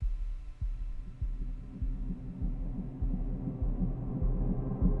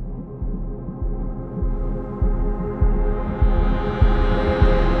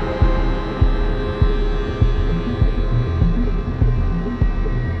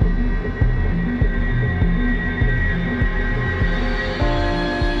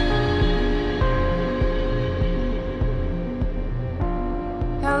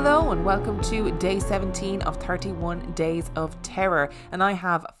and welcome to day 17 of 31 Days of Terror. And I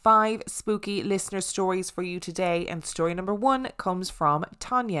have 5 spooky listener stories for you today, and story number 1 comes from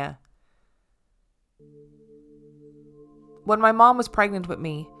Tanya. When my mom was pregnant with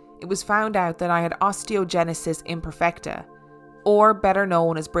me, it was found out that I had osteogenesis imperfecta, or better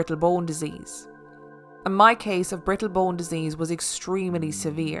known as brittle bone disease. And my case of brittle bone disease was extremely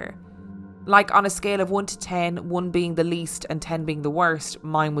severe. Like on a scale of 1 to 10, 1 being the least and 10 being the worst,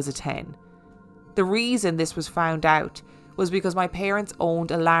 mine was a 10. The reason this was found out was because my parents owned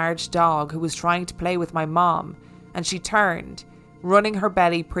a large dog who was trying to play with my mom, and she turned, running her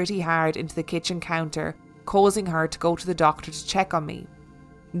belly pretty hard into the kitchen counter, causing her to go to the doctor to check on me.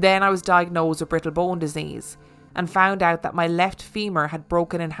 Then I was diagnosed with brittle bone disease and found out that my left femur had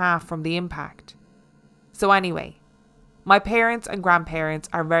broken in half from the impact. So anyway, my parents and grandparents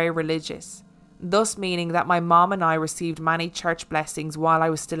are very religious, thus meaning that my mom and I received many church blessings while I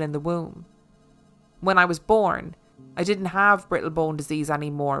was still in the womb. When I was born, I didn't have brittle bone disease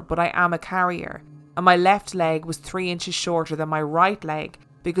anymore, but I am a carrier, and my left leg was 3 inches shorter than my right leg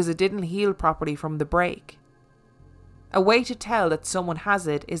because it didn't heal properly from the break. A way to tell that someone has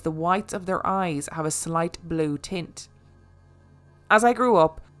it is the whites of their eyes have a slight blue tint. As I grew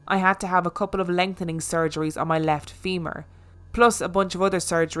up, I had to have a couple of lengthening surgeries on my left femur, plus a bunch of other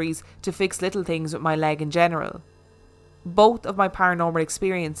surgeries to fix little things with my leg in general. Both of my paranormal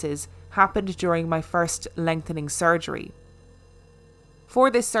experiences happened during my first lengthening surgery. For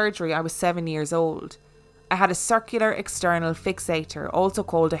this surgery, I was 7 years old. I had a circular external fixator, also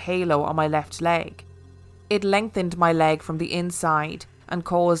called a halo, on my left leg. It lengthened my leg from the inside and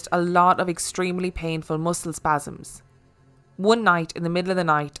caused a lot of extremely painful muscle spasms. One night, in the middle of the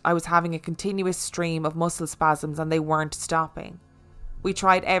night, I was having a continuous stream of muscle spasms and they weren't stopping. We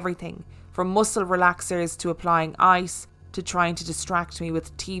tried everything, from muscle relaxers to applying ice to trying to distract me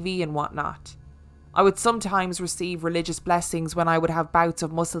with TV and whatnot. I would sometimes receive religious blessings when I would have bouts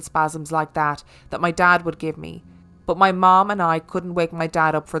of muscle spasms like that my dad would give me, but my mom and I couldn't wake my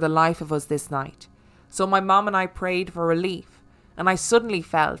dad up for the life of us this night. So my mom and I prayed for relief, and I suddenly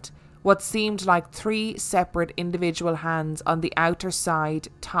felt what seemed like 3 separate individual hands on the outer side,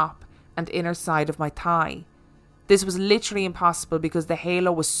 top, and inner side of my thigh. This was literally impossible because the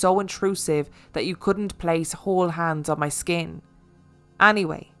halo was so intrusive that you couldn't place whole hands on my skin.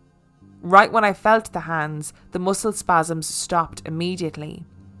 Anyway, right when I felt the hands, the muscle spasms stopped immediately.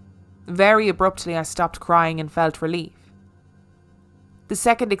 Very abruptly, I stopped crying and felt relief. The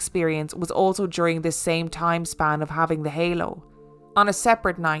second experience was also during this same time span of having the halo. On a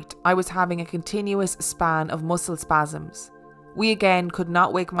separate night, I was having a continuous span of muscle spasms. We again could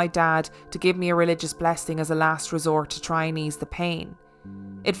not wake my dad to give me a religious blessing as a last resort to try and ease the pain.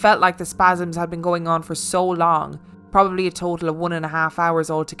 It felt like the spasms had been going on for so long, probably a total of 1.5 hours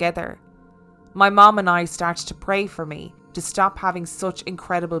altogether. My mom and I started to pray for me to stop having such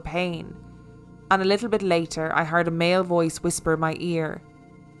incredible pain. And a little bit later, I heard a male voice whisper in my ear,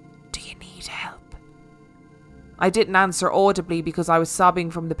 "Do you need help?" I didn't answer audibly because I was sobbing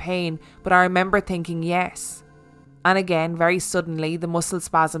from the pain, but I remember thinking yes. And again, very suddenly, the muscle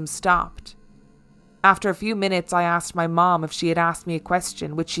spasms stopped. After a few minutes, I asked my mom if she had asked me a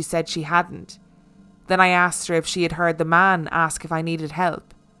question, which she said she hadn't. Then I asked her if she had heard the man ask if I needed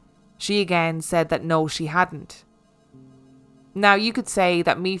help. She again said that no, she hadn't. Now, you could say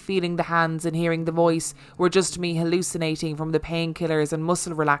that me feeling the hands and hearing the voice were just me hallucinating from the painkillers and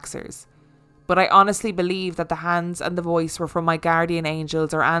muscle relaxers. But I honestly believe that the hands and the voice were from my guardian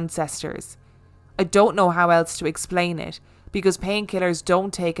angels or ancestors. I don't know how else to explain it, because painkillers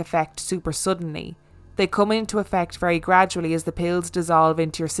don't take effect super suddenly. They come into effect very gradually as the pills dissolve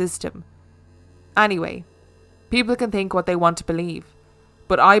into your system. Anyway, people can think what they want to believe,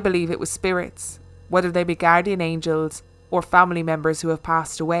 but I believe it was spirits, whether they be guardian angels or family members who have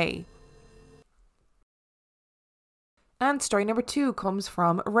passed away. And story number 2 comes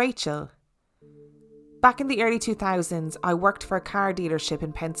from Rachel. Back in the early 2000s, I worked for a car dealership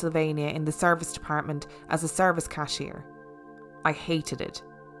in Pennsylvania in the service department as a service cashier. I hated it,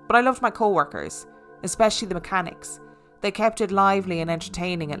 but I loved my co-workers, especially the mechanics. They kept it lively and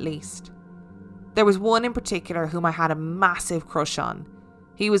entertaining at least. There was one in particular whom I had a massive crush on.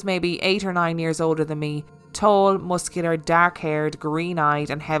 He was maybe 8 or 9 years older than me, tall, muscular, dark-haired, green-eyed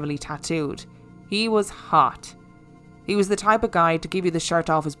and heavily tattooed. He was hot. He was the type of guy to give you the shirt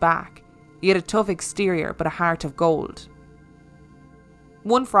off his back. He had a tough exterior, but a heart of gold.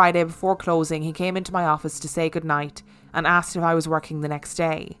 One Friday before closing, he came into my office to say goodnight and asked if I was working the next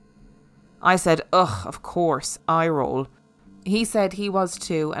day. I said, "Ugh, of course," eye roll. He said he was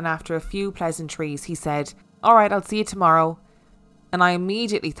too, and after a few pleasantries, he said, "All right, I'll see you tomorrow." and I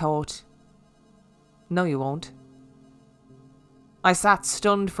immediately thought, no you won't. I sat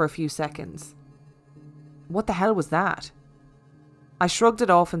stunned for a few seconds. What the hell was that? I shrugged it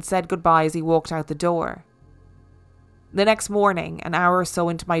off and said goodbye as he walked out the door. The next morning, an hour or so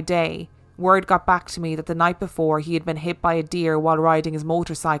into my day, word got back to me that the night before he had been hit by a deer while riding his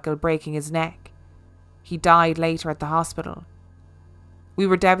motorcycle, breaking his neck. He died later at the hospital. We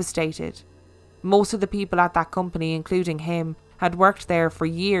were devastated. Most of the people at that company, including him, had worked there for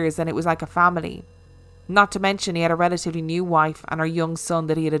years and it was like a family. Not to mention he had a relatively new wife and our young son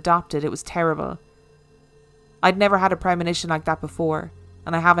that he had adopted. It was terrible. I'd never had a premonition like that before,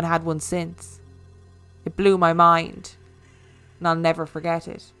 and I haven't had one since. It blew my mind, and I'll never forget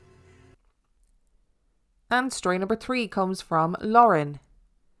it. And story number 3 comes from Lauren.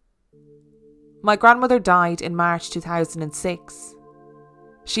 My grandmother died in March 2006.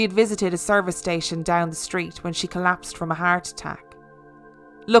 She had visited a service station down the street when she collapsed from a heart attack.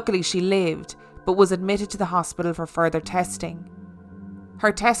 Luckily she lived, but was admitted to the hospital for further testing.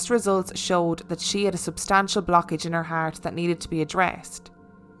 Her test results showed that she had a substantial blockage in her heart that needed to be addressed.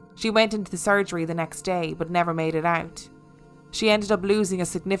 She went into the surgery the next day but never made it out. She ended up losing a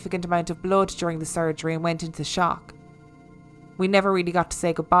significant amount of blood during the surgery and went into shock. We never really got to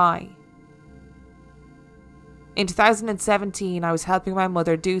say goodbye. In 2017, I was helping my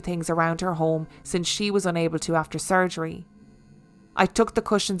mother do things around her home since she was unable to after surgery. I took the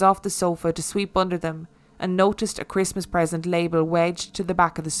cushions off the sofa to sweep under them and noticed a Christmas present label wedged to the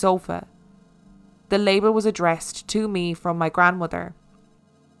back of the sofa. The label was addressed to me from my grandmother.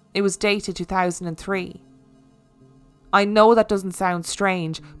 It was dated 2003. I know that doesn't sound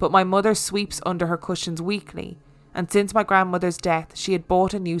strange, but my mother sweeps under her cushions weekly, and since my grandmother's death, she had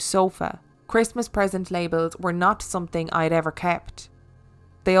bought a new sofa. Christmas present labels were not something I had ever kept.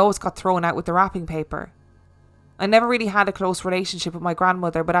 They always got thrown out with the wrapping paper. I never really had a close relationship with my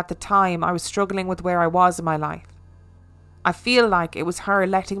grandmother, but at the time I was struggling with where I was in my life. I feel like it was her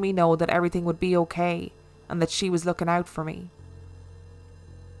letting me know that everything would be okay and that she was looking out for me.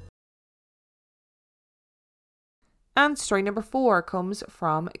 And story number 4 comes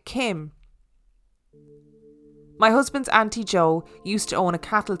from Kim. My husband's Auntie Jo used to own a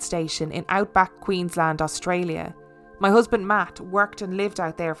cattle station in outback Queensland, Australia. My husband Matt worked and lived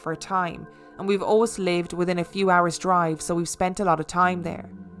out there for a time, and we've always lived within a few hours' drive, so we've spent a lot of time there.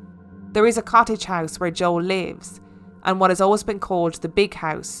 There is a cottage house where Jo lives, and what has always been called the Big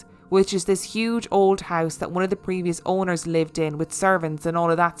House, which is this huge old house that one of the previous owners lived in with servants and all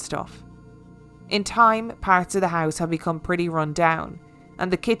of that stuff. In time, parts of the house have become pretty run down,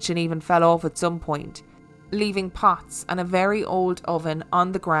 and the kitchen even fell off at some point, leaving pots and a very old oven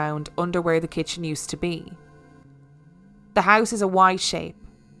on the ground under where the kitchen used to be. The house is a Y shape,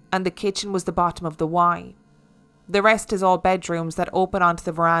 and the kitchen was the bottom of the Y. The rest is all bedrooms that open onto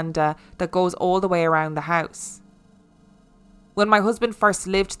the veranda that goes all the way around the house. When my husband first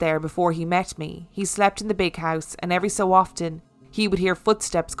lived there before he met me, he slept in the big house, and every so often he would hear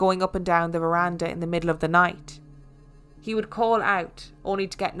footsteps going up and down the veranda in the middle of the night. He would call out, only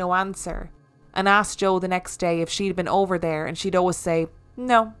to get no answer, and ask Jo the next day if she'd been over there, and she'd always say,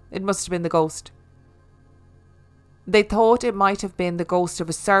 no, it must have been the ghost. They thought it might have been the ghost of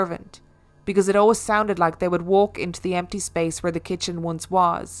a servant, because it always sounded like they would walk into the empty space where the kitchen once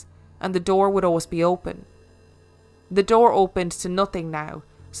was, and the door would always be open. The door opened to nothing now,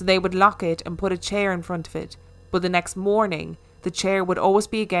 so they would lock it and put a chair in front of it, but the next morning, the chair would always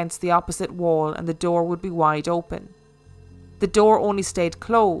be against the opposite wall and the door would be wide open. The door only stayed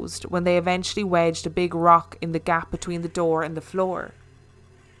closed when they eventually wedged a big rock in the gap between the door and the floor.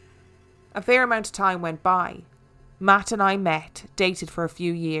 A fair amount of time went by. Matt and I met, dated for a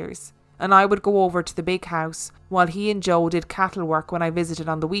few years, and I would go over to the big house while he and Jo did cattle work when I visited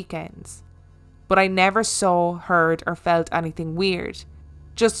on the weekends. But I never saw, heard or felt anything weird,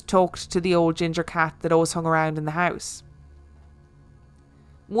 just talked to the old ginger cat that always hung around in the house.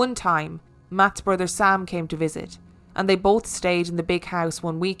 One time, Matt's brother Sam came to visit, and they both stayed in the big house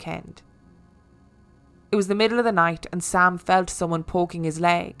one weekend. It was the middle of the night and Sam felt someone poking his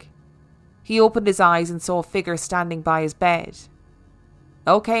leg. He opened his eyes and saw a figure standing by his bed.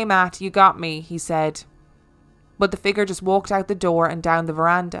 "Okay, Matt, you got me," he said. But the figure just walked out the door and down the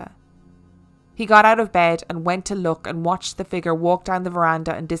veranda. He got out of bed and went to look and watched the figure walk down the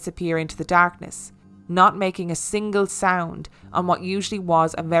veranda and disappear into the darkness, not making a single sound on what usually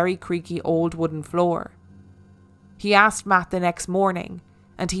was a very creaky old wooden floor. He asked Matt the next morning,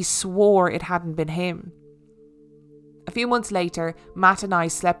 and he swore it hadn't been him. A few months later, Matt and I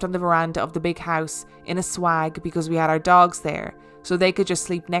slept on the veranda of the big house in a swag because we had our dogs there, so they could just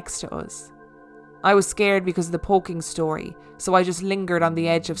sleep next to us. I was scared because of the poking story, so I just lingered on the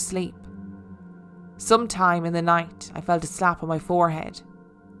edge of sleep. Sometime in the night, I felt a slap on my forehead.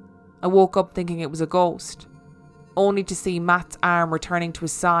 I woke up thinking it was a ghost, only to see Matt's arm returning to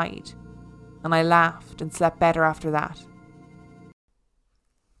his side, and I laughed and slept better after that.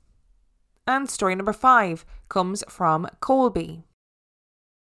 And story number 5 comes from Colby.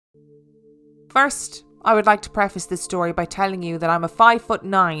 First, I would like to preface this story by telling you that I'm a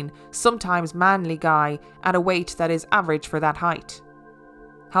 5'9", sometimes manly guy at a weight that is average for that height.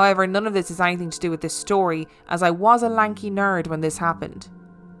 However, none of this has anything to do with this story, as I was a lanky nerd when this happened.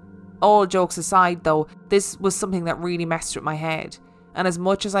 All jokes aside though, this was something that really messed with my head, and as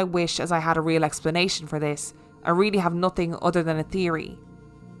much as I wish as I had a real explanation for this, I really have nothing other than a theory.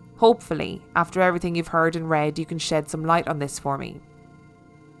 Hopefully, after everything you've heard and read, you can shed some light on this for me.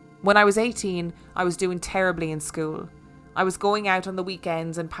 When I was 18, I was doing terribly in school. I was going out on the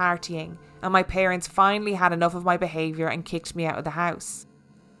weekends and partying, and my parents finally had enough of my behaviour and kicked me out of the house.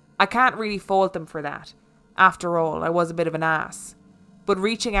 I can't really fault them for that. After all, I was a bit of an ass. But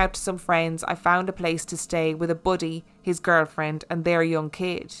reaching out to some friends, I found a place to stay with a buddy, his girlfriend, and their young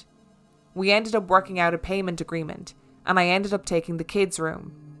kid. We ended up working out a payment agreement, and I ended up taking the kid's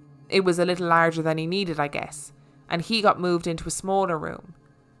room. It was a little larger than he needed, I guess, and he got moved into a smaller room.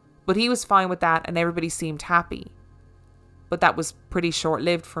 But he was fine with that and everybody seemed happy. But that was pretty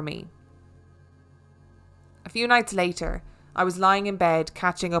short-lived for me. A few nights later, I was lying in bed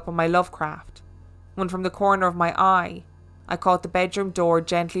catching up on my Lovecraft, when from the corner of my eye, I caught the bedroom door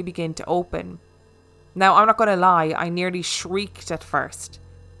gently begin to open. Now, I'm not going to lie, I nearly shrieked at first,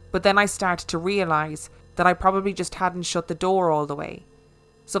 but then I started to realise that I probably just hadn't shut the door all the way.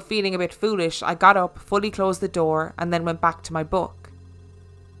 So feeling a bit foolish, I got up, fully closed the door, and then went back to my book.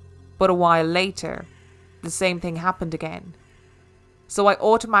 But a while later, the same thing happened again. So I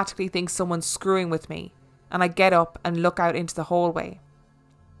automatically think someone's screwing with me, and I get up and look out into the hallway.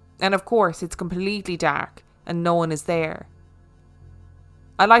 And of course, it's completely dark, and no one is there.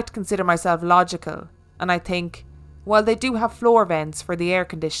 I like to consider myself logical, and I think, well, they do have floor vents for the air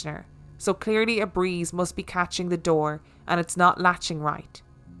conditioner, so clearly a breeze must be catching the door and it's not latching right.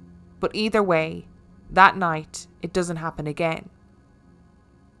 But either way, that night, it doesn't happen again.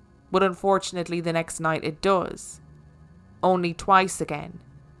 But unfortunately, the next night it does. Only twice again.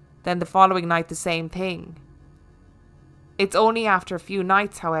 Then the following night, the same thing. It's only after a few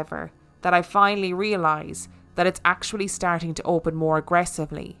nights, however, that I finally realise that it's actually starting to open more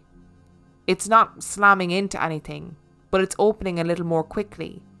aggressively. It's not slamming into anything, but it's opening a little more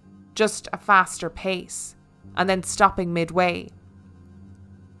quickly. Just a faster pace. And then stopping midway.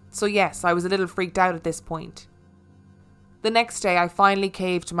 So yes, I was a little freaked out at this point. The next day, I finally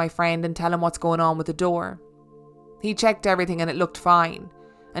caved to my friend and tell him what's going on with the door. He checked everything and it looked fine,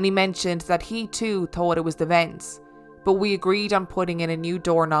 and he mentioned that he too thought it was the vents, but we agreed on putting in a new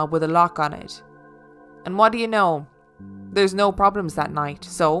doorknob with a lock on it. And what do you know? There's no problems that night,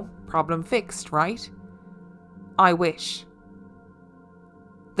 so problem fixed, right? I wish.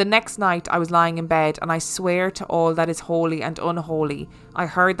 The next night I was lying in bed, and I swear to all that is holy and unholy, I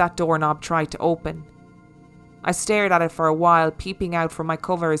heard that doorknob try to open. I stared at it for a while, peeping out from my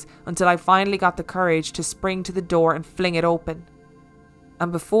covers, until I finally got the courage to spring to the door and fling it open.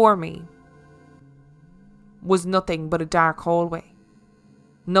 And before me was nothing but a dark hallway.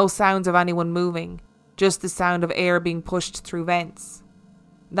 No sounds of anyone moving, just the sound of air being pushed through vents.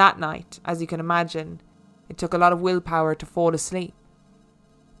 That night, as you can imagine, it took a lot of willpower to fall asleep.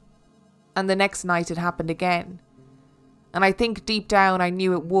 And the next night it happened again. And I think deep down I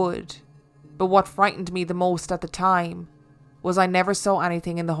knew it would. But what frightened me the most at the time was I never saw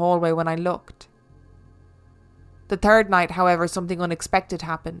anything in the hallway when I looked. The third night, however, something unexpected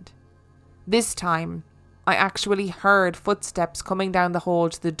happened. This time, I actually heard footsteps coming down the hall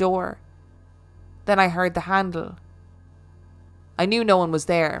to the door. Then I heard the handle. I knew no one was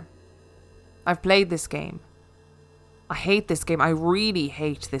there. I've played this game. I hate this game. I really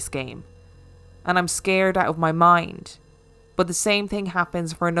hate this game. And I'm scared out of my mind. But the same thing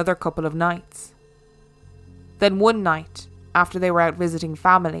happens for another couple of nights. Then one night, after they were out visiting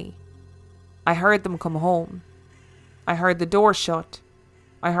family, I heard them come home. I heard the door shut.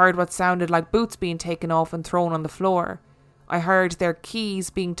 I heard what sounded like boots being taken off and thrown on the floor. I heard their keys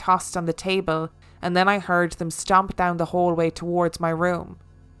being tossed on the table, and then I heard them stomp down the hallway towards my room.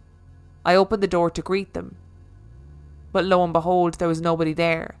 I opened the door to greet them. But lo and behold, there was nobody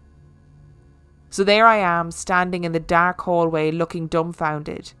there. So there I am, standing in the dark hallway looking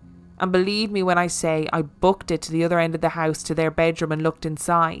dumbfounded. And believe me when I say I booked it to the other end of the house to their bedroom and looked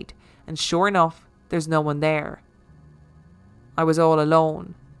inside. And sure enough, there's no one there. I was all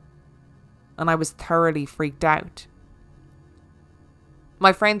alone. and I was thoroughly freaked out.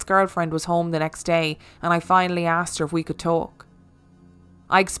 My friend's girlfriend was home the next day, and I finally asked her if we could talk.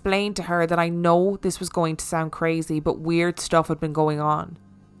 I explained to her that I know this was going to sound crazy, but weird stuff had been going on.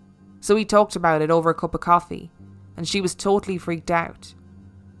 So we talked about it over a cup of coffee, and she was totally freaked out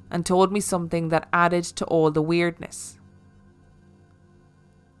and told me something that added to all the weirdness.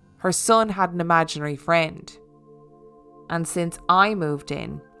 Her son had an imaginary friend, and since I moved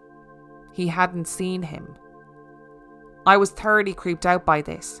in, he hadn't seen him. I was thoroughly creeped out by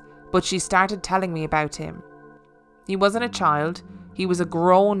this, but she started telling me about him. He wasn't a child, he was a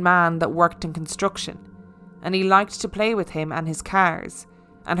grown man that worked in construction, and he liked to play with him and his cars,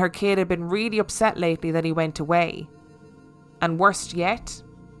 and her kid had been really upset lately that he went away. And worst yet,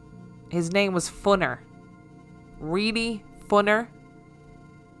 his name was Funner. Really? Funner?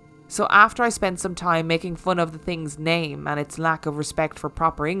 So after I spent some time making fun of the thing's name and its lack of respect for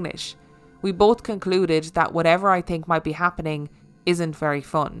proper English, we both concluded that whatever I think might be happening isn't very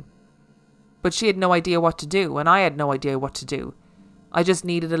fun. But she had no idea what to do, and I had no idea what to do. I just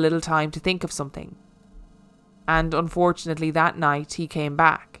needed a little time to think of something. And unfortunately that night he came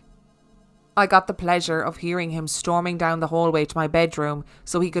back. I got the pleasure of hearing him storming down the hallway to my bedroom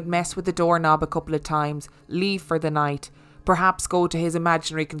so he could mess with the doorknob a couple of times, leave for the night, perhaps go to his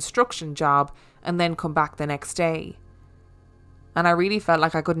imaginary construction job, and then come back the next day. And I really felt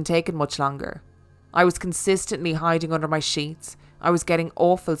like I couldn't take it much longer. I was consistently hiding under my sheets, I was getting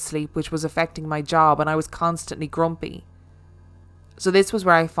awful sleep which was affecting my job, and I was constantly grumpy. So this was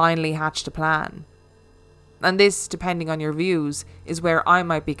where I finally hatched a plan. And this, depending on your views, is where I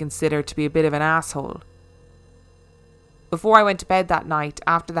might be considered to be a bit of an asshole. Before I went to bed that night,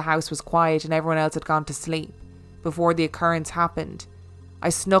 after the house was quiet and everyone else had gone to sleep, before the occurrence happened, I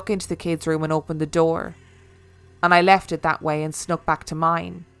snuck into the kids' room and opened the door. And I left it that way and snuck back to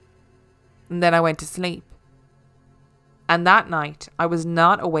mine. And then I went to sleep. And that night, I was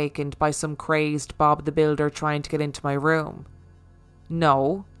not awakened by some crazed Bob the Builder trying to get into my room.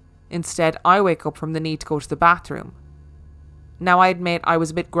 No, instead I wake up from the need to go to the bathroom. Now I admit I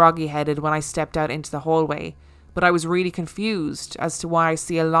was a bit groggy-headed when I stepped out into the hallway, but I was really confused as to why I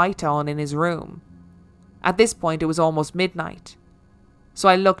see a light on in his room. At this point it was almost midnight. So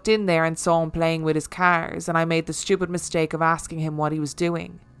I looked in there and saw him playing with his cars, and I made the stupid mistake of asking him what he was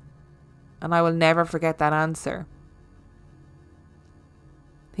doing. And I will never forget that answer.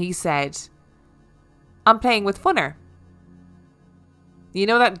 He said, "I'm playing with Funner." You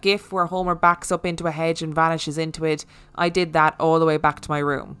know that gif where Homer backs up into a hedge and vanishes into it? I did that all the way back to my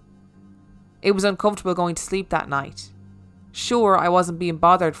room. It was uncomfortable going to sleep that night. Sure, I wasn't being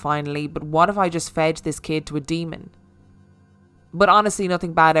bothered finally, but what if I just fed this kid to a demon? But honestly,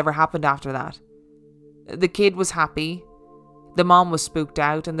 nothing bad ever happened after that. The kid was happy, the mom was spooked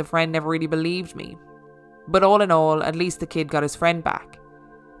out, and the friend never really believed me. But all in all, at least the kid got his friend back.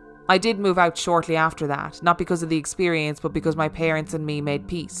 I did move out shortly after that, not because of the experience, but because my parents and me made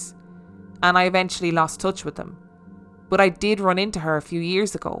peace. And I eventually lost touch with them. But I did run into her a few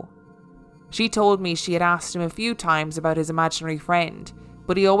years ago. She told me she had asked him a few times about his imaginary friend,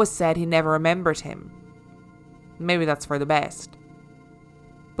 but he always said he never remembered him. Maybe that's for the best.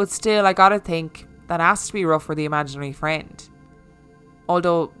 But still, I gotta think, that has to be rough for the imaginary friend.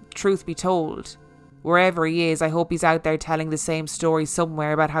 Although, truth be told, wherever he is, I hope he's out there telling the same story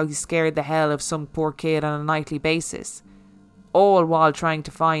somewhere about how he scared the hell of some poor kid on a nightly basis, all while trying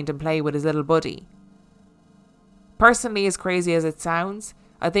to find and play with his little buddy. Personally, as crazy as it sounds,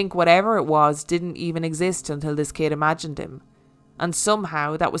 I think whatever it was didn't even exist until this kid imagined him, and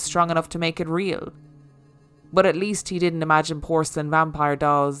somehow that was strong enough to make it real. But at least he didn't imagine porcelain vampire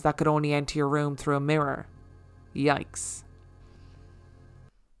dolls that could only enter your room through a mirror. Yikes.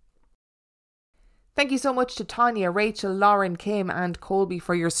 Thank you so much to Tanya, Rachel, Lauren, Kim and Colby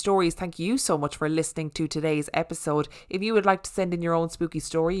for your stories. Thank you so much for listening to today's episode. If you would like to send in your own spooky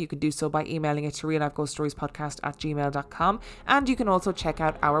story, you can do so by emailing it to reallifeghoststoriespodcast@gmail.com, and you can also check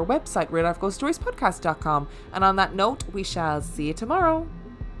out our website, reallifeghoststoriespodcast.com. And on that note, we shall see you tomorrow.